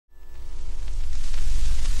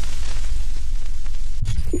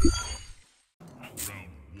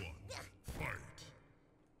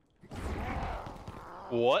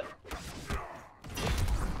What?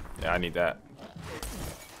 Yeah, I need that.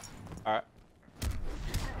 All right.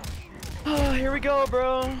 Oh, here we go,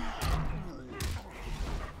 bro.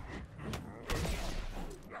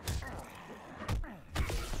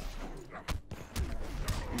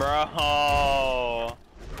 Bro.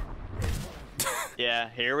 Yeah,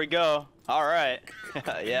 here we go. All right.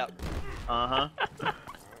 Yep. Uh-huh.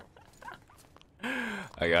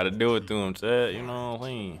 I gotta do it to him, Chad. You know what I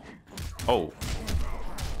mean? Oh.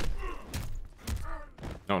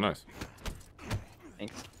 Oh, nice.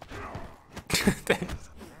 Thanks. Thanks.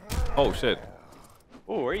 Oh, shit.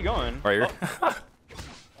 Oh, where are you going? Right here.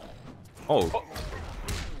 Oh. Oh.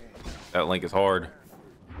 That link is hard.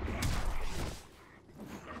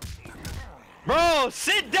 Bro,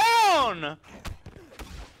 sit down!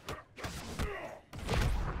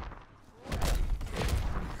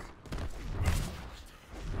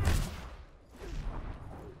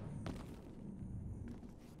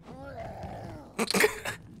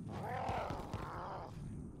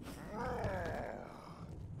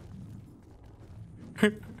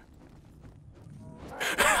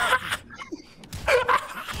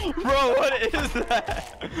 Bro, what is that?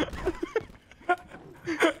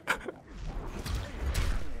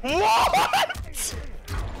 What?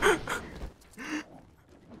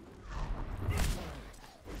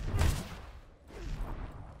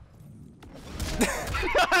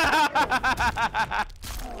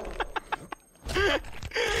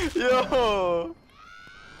 Yo.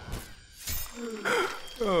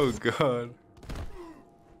 Oh, God.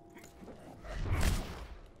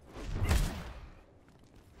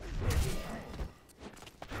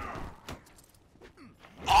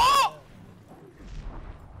 Oh!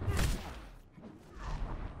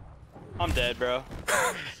 I'm dead, bro.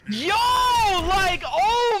 Yo, like,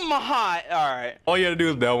 oh my. All right. All you had to do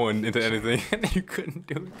is that one into anything, and you couldn't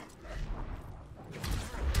do it.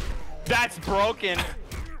 That's broken.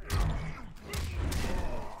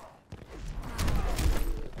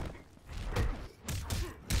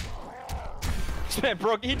 This man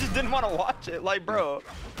broke. He just didn't want to watch it. Like, bro.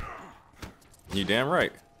 You damn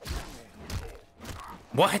right.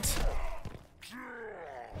 What?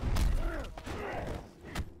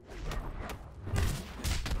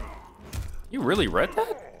 You really read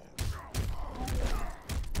that?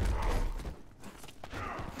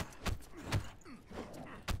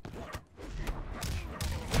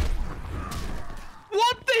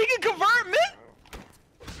 What? He can convert me?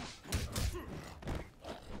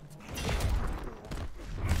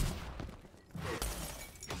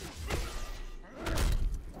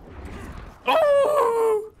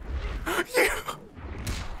 Oh!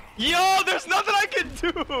 Yo, there's nothing I can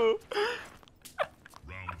do.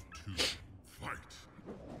 Round 2, fight.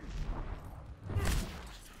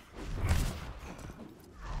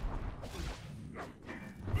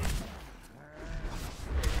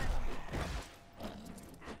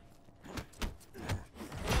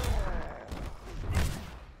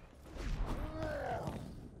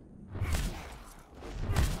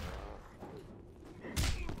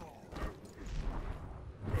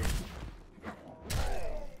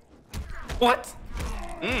 What?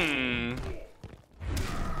 Mmm.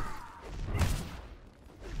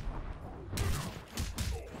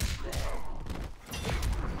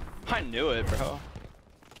 I knew it, bro.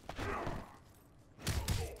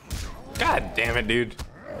 God damn it, dude.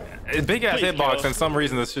 It's big ass Please hitbox, kill. and some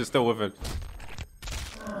reason this shit's still with it.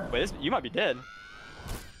 Wait, you might be dead.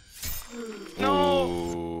 No.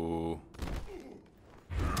 Ooh.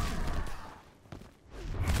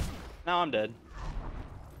 Now I'm dead.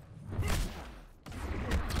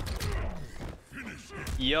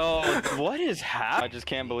 Yo, what is happening? I just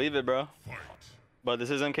can't believe it, bro. Fight. But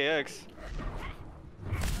this is MKX.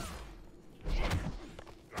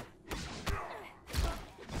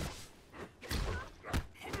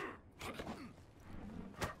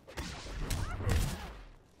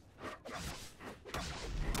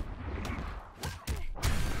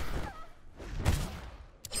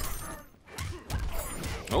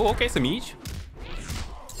 Oh, okay, some each.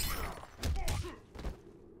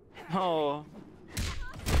 Oh.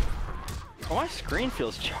 Oh, my screen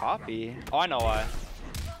feels choppy. Oh, I know why.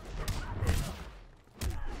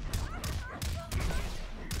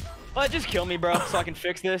 Just kill me, bro, so I can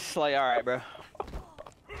fix this. Like, all right, bro.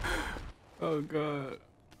 Oh, God.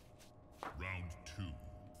 Round 2,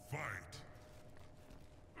 fight.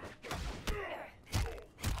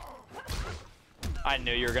 I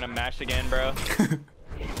knew you were gonna mash again, bro.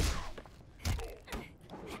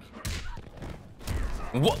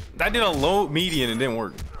 What? That did a low median and didn't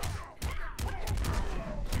work.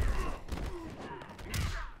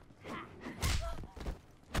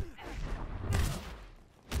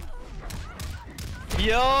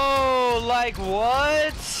 Yo, like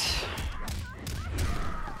what?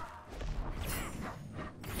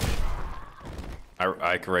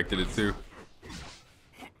 I corrected it too.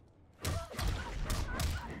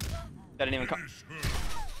 That didn't even come.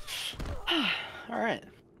 All right.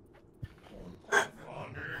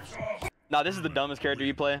 Nah, this is the dumbest character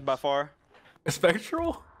you play by far.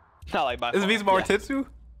 Spectral? Not like by Is far. it Vizma Tetsu?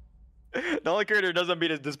 The only character who doesn't beat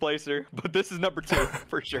is Displacer, but this is number 2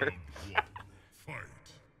 for sure. Fight.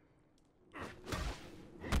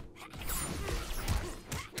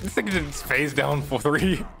 This thing just phase down for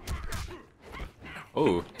 3.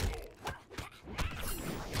 Oh.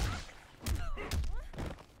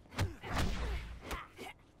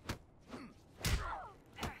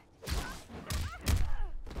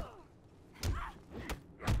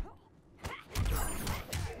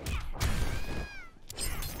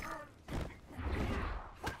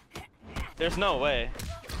 There's no way.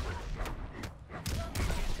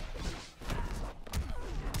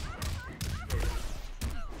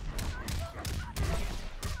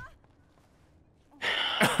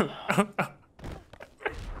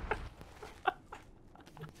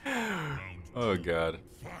 Oh god.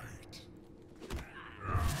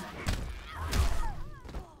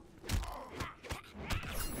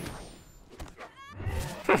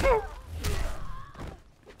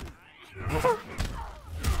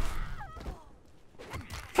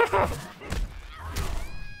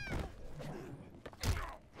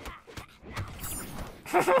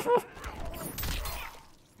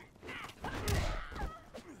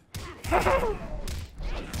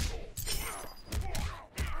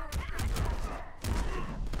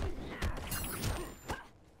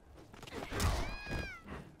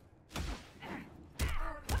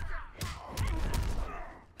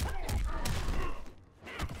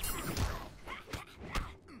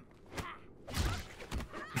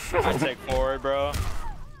 I take forward, bro.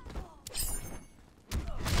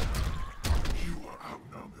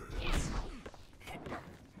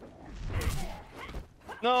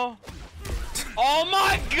 No. Oh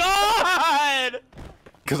my god!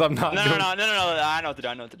 Because I'm not No, doing... no, no, no, no, no. I know what to do.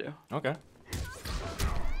 I know what to do. Okay.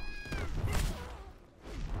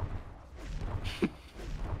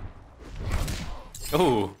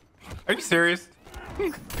 Oh. Are you serious?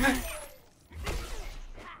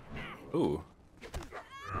 Ooh.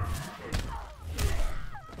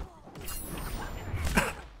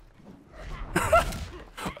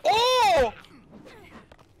 Oh!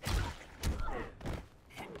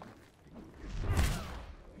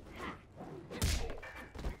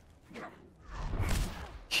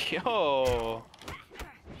 Yo.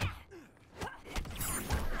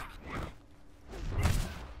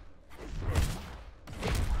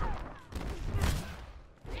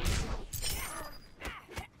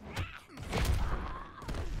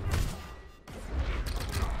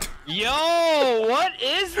 Yo, what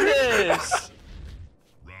is this?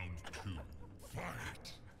 Round 2.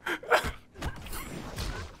 Fight.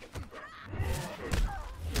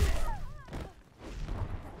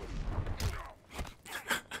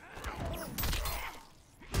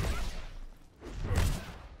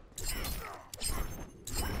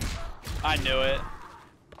 I knew it.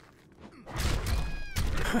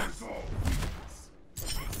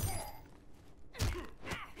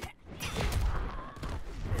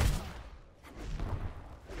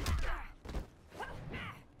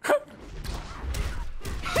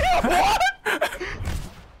 What?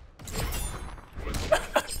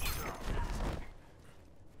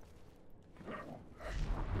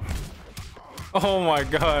 Oh my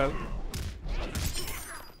god.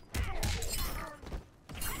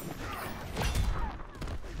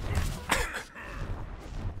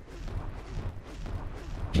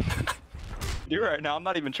 You're right now. I'm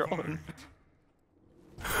not even trolling.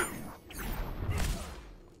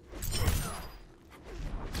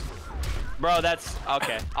 Bro, that's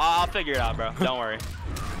okay. I'll figure it out, bro. Don't worry.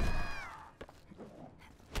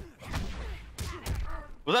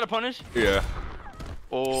 Was that a punish? Yeah.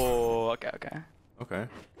 Oh, okay, okay. Okay.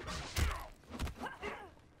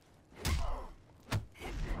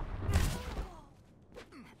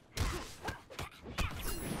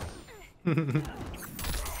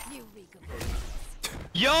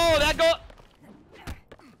 Yo, that go.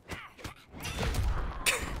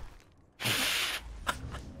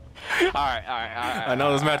 All right. I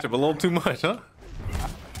know this matchup a little too much, huh?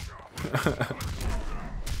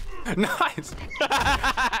 Nice.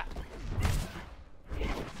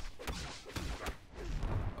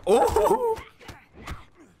 Oh.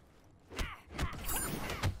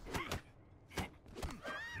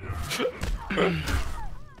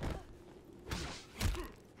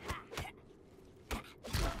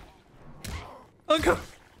 Look.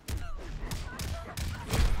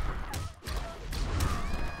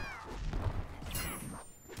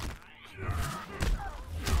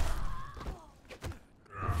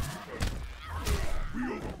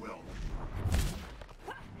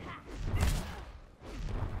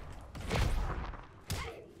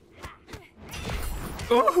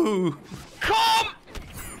 Ooh. Come!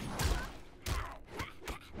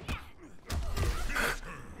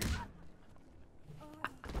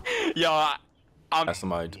 Yo, I'm. Ask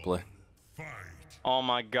somebody to play. Oh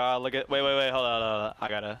my god, look at. Wait, hold on, hold on. I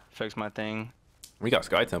gotta fix my thing. We got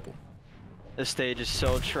Sky Temple. This stage is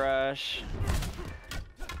so trash.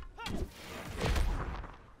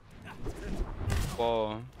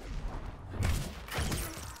 Whoa.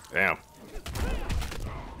 Damn.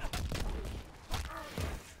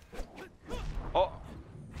 Oh.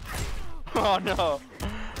 Oh no.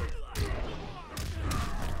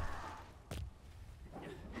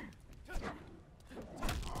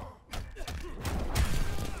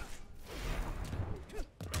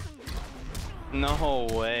 No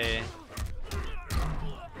way.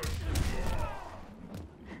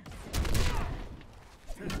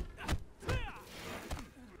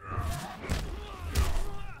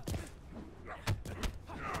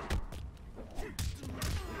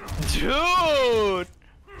 Dude!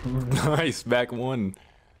 Nice, back one.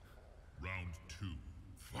 Round 2,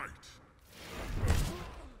 fight.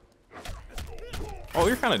 Oh,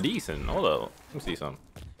 you're kind of decent. Hold up. Let me see something.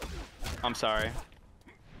 I'm sorry.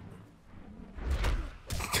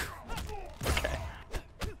 Okay.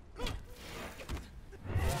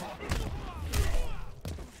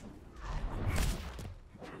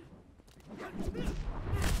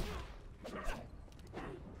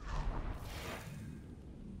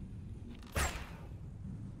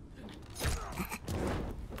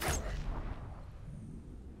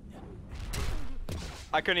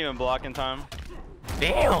 I couldn't even block in time.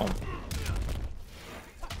 Damn.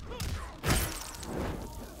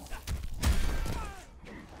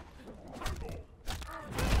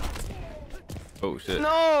 Oh shit.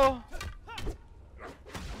 No!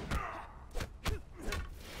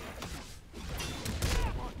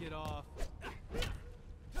 Get off.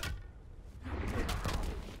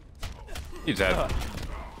 You dead.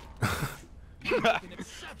 An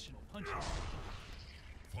exceptional puncher.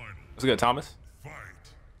 Final Let's go, Thomas. fight.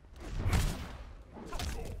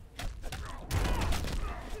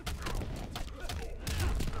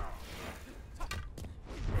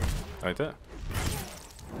 Right there.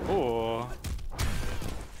 Ooh.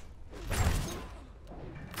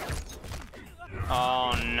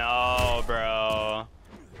 Oh no, bro.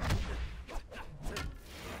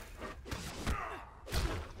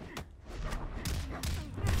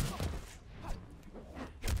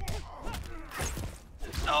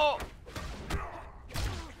 No.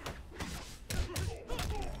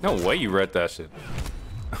 No way you read that shit.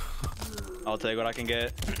 I'll take what I can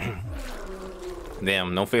get.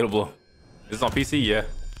 Damn, no fatal blow. This is on PC, yeah.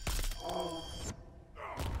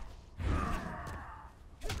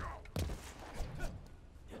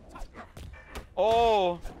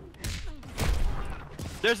 Oh.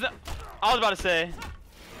 There's no. I was about to say.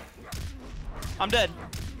 I'm dead.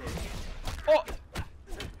 Oh.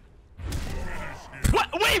 What?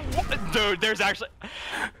 Wait. What? Dude, there's actually.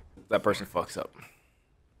 That person fucks up.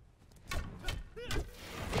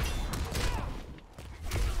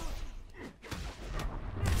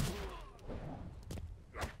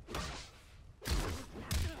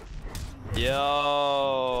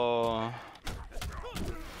 Yo.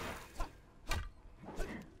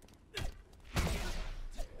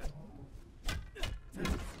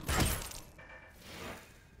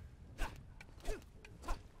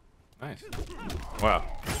 Nice. Wow.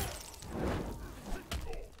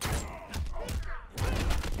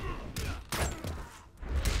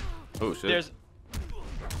 Oh shit. There's.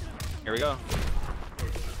 Here we go.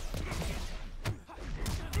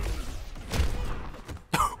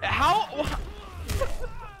 How?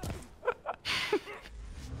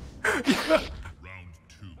 Round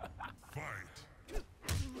 2, fight.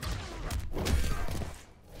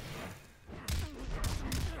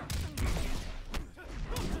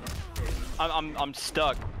 I'm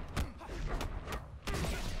stuck.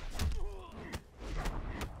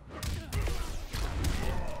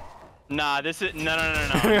 Nah, this is no.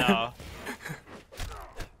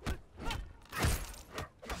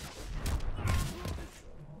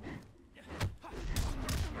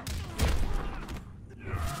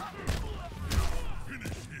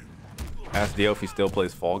 Ask Dio if he still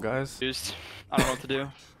plays Fall Guys. Just, I don't know what to do.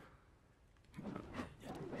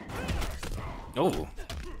 Oh.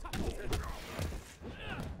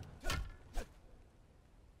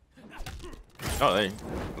 Oh, there.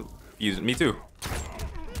 Use me too.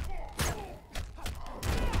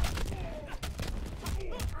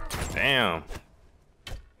 Damn.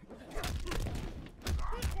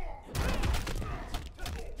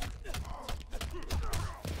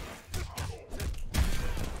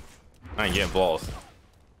 I ain't getting balls.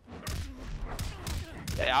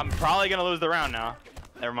 Yeah, I'm probably gonna lose the round now.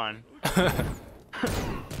 Never mind.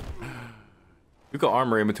 You can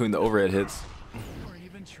armor in between the overhead hits. Or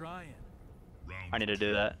even trying. I need to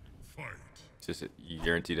do that. Fight. It's just you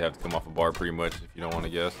guaranteed to have to come off a bar pretty much if you don't want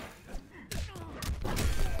to guess.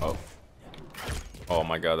 Oh. Oh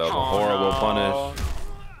my god, that was a horrible punish.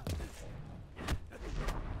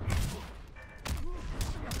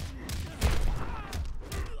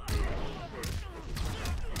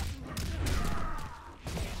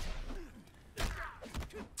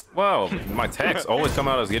 Wow, my attacks always come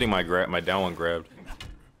out as getting my down one grabbed.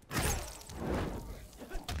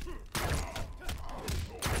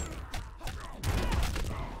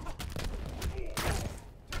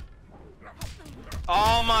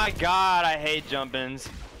 Oh my god, I hate jump-ins.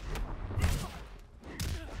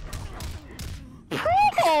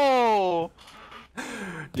 Bro!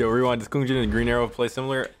 Yo, rewind. Does Kungjin and Green Arrow play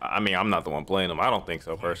similar? I mean, I'm not the one playing them. I don't think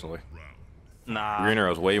so personally. Nah. Green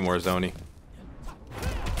Arrow's way more zony.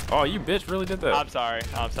 Oh, you bitch really did that. I'm sorry.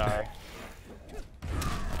 I'm sorry.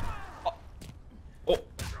 Oh.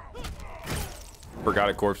 Forgot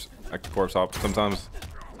it corpse hop sometimes.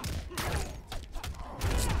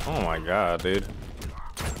 Oh my god, dude.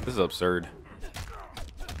 This is absurd.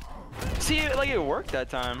 See, like it worked that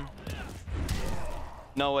time.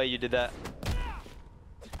 No way you did that.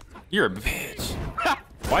 You're a bitch.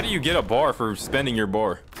 Why do you get a bar for spending your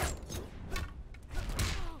bar?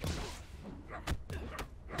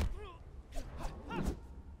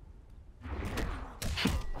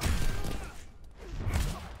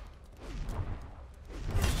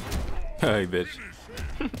 Hey, bitch.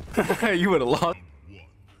 You would have lost.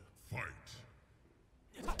 One.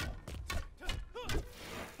 Fight.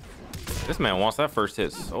 This man wants that first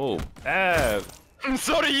hit so bad.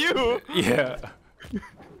 So do you. Yeah.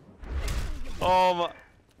 Oh my.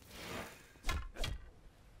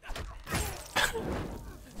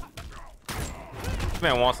 This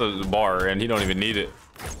man wants a bar and he don't even need it.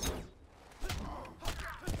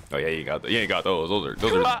 Oh yeah, you got you ain't got those. Those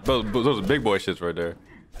are big boy shits right there.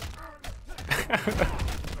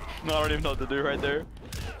 No, I don't even know what to do right there.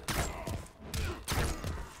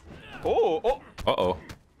 Oh. Uh-oh.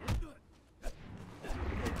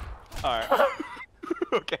 Alright.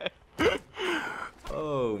 Okay.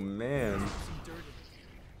 Oh man.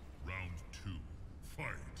 Round 2.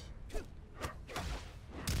 Fight.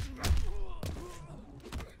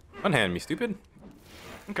 Unhand me, stupid.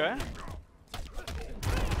 Okay.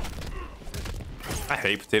 I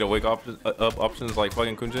hate potato wake up options like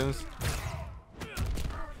fucking Kunjin's.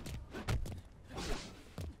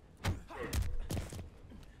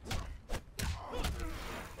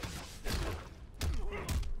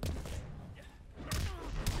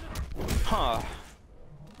 Huh.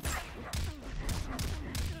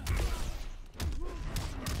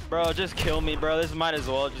 Bro, just kill me, bro. This might as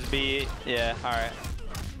well just be... Yeah, alright.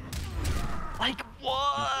 Like,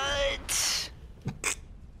 what?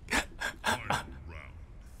 Final round.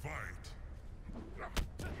 Fight.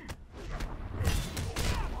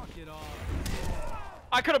 Knock it off.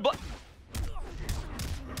 I could have...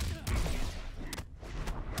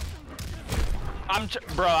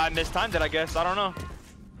 Bro, I mistimed it, I guess. I don't know.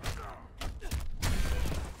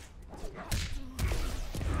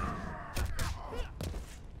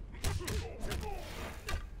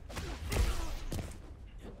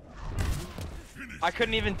 I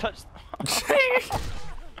couldn't even touch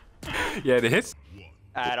Yeah, the hits.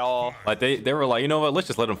 at all. Like they were like, you know what? Let's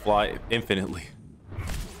just let him fly infinitely.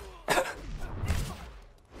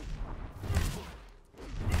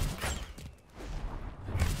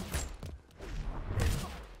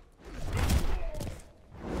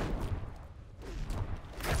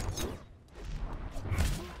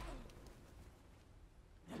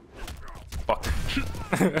 Fuck.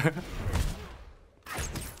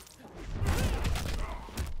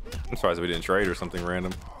 I'm surprised we didn't trade or something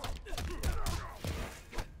random.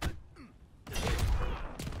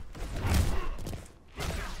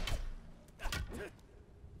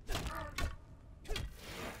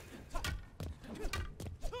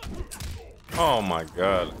 Oh my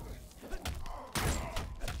god.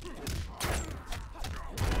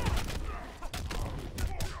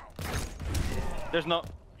 There's no...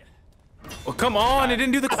 Oh, come on, it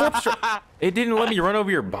didn't do the corpse. It didn't let me run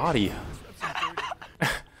over your body.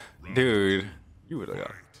 Dude, you would have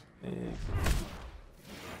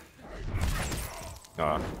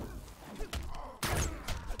got.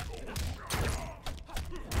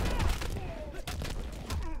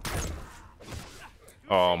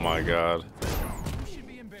 Oh my god. You should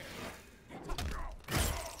be embarrassed.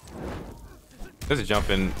 This jump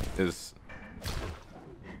in is.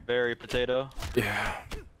 Very potato. Yeah.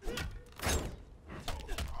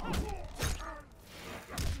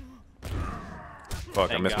 Fuck,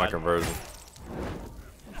 I Thank missed my God. conversion.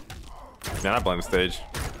 Man, I blame the stage.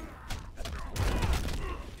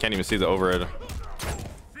 Can't even see the overhead.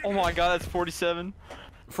 Oh my God, that's 47.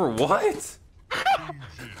 For what?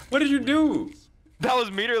 What did you do? That was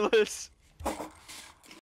meterless.